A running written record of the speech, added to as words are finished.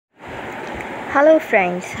Hello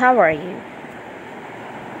friends, how are you?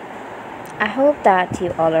 I hope that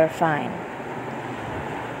you all are fine.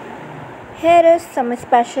 Here is some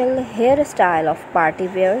special hairstyle of party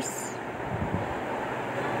wears.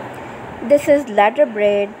 This is ladder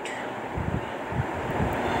braid.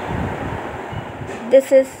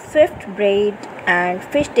 This is swift braid and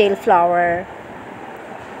fishtail flower.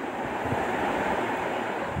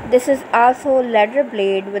 This is also ladder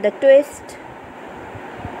braid with a twist.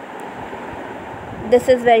 This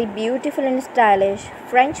is very beautiful and stylish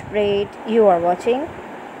French braid you are watching.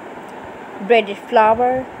 Braided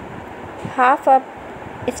flower, half up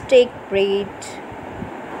stake braid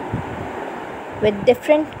with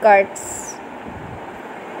different cuts.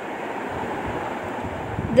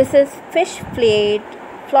 This is fish plait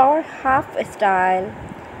flower half style.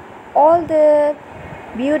 All the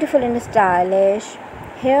beautiful and stylish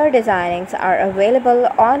hair designs are available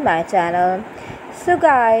on my channel. So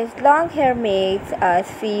guys, long hair makes us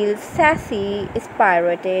feel sassy,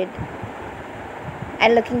 spirited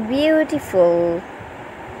and looking beautiful.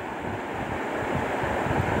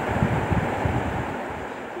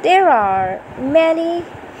 There are many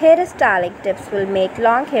hairstyling tips will make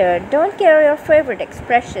long hair. Don't care your favorite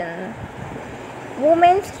expression.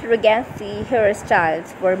 Women's Regency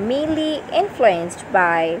hairstyles were mainly influenced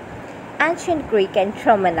by ancient Greek and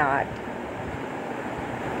Roman art.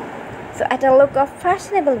 So at a look of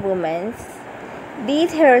fashionable women,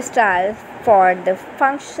 these hairstyles for the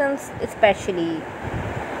functions especially.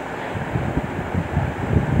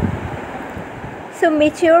 So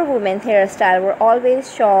mature women's hairstyle were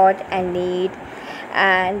always short and neat,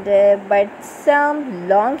 but some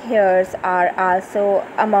long hairs are also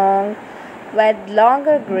among with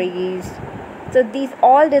longer greaves. So these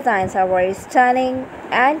all designs are very stunning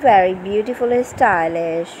and very beautiful and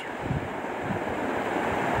stylish.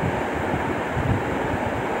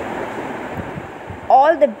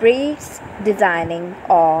 All the braids designing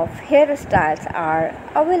of hairstyles are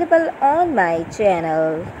available on my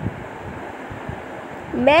channel.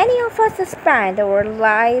 Many of us spend our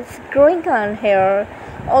lives growing our hair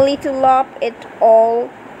only to lop it all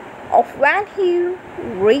off when you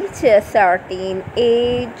reach a certain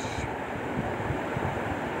age.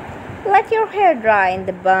 Let your hair dry in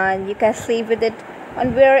the bun. You can sleep with it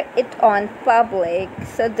and wear it on public.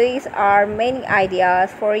 So these are many ideas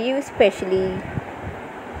for you especially.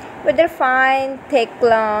 Whether fine, thick,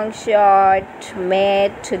 long, short,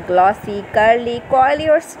 matte, glossy, curly, coily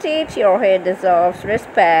or straight, your hair deserves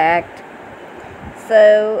respect.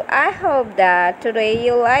 So I hope that today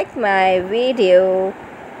you like my video.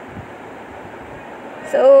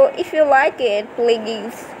 So if you like it,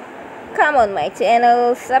 please come on my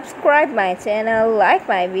channel, subscribe my channel, like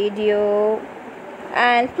my video,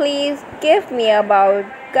 and please give me about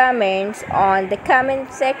comments on the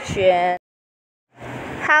comment section.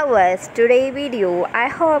 How was today's video? I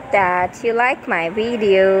hope that you like my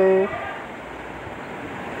video.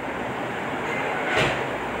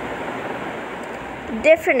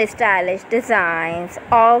 Different stylish designs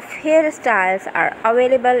of hairstyles are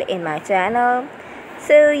available in my channel.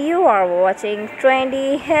 So you are watching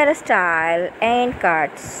trendy hairstyle and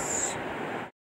cuts.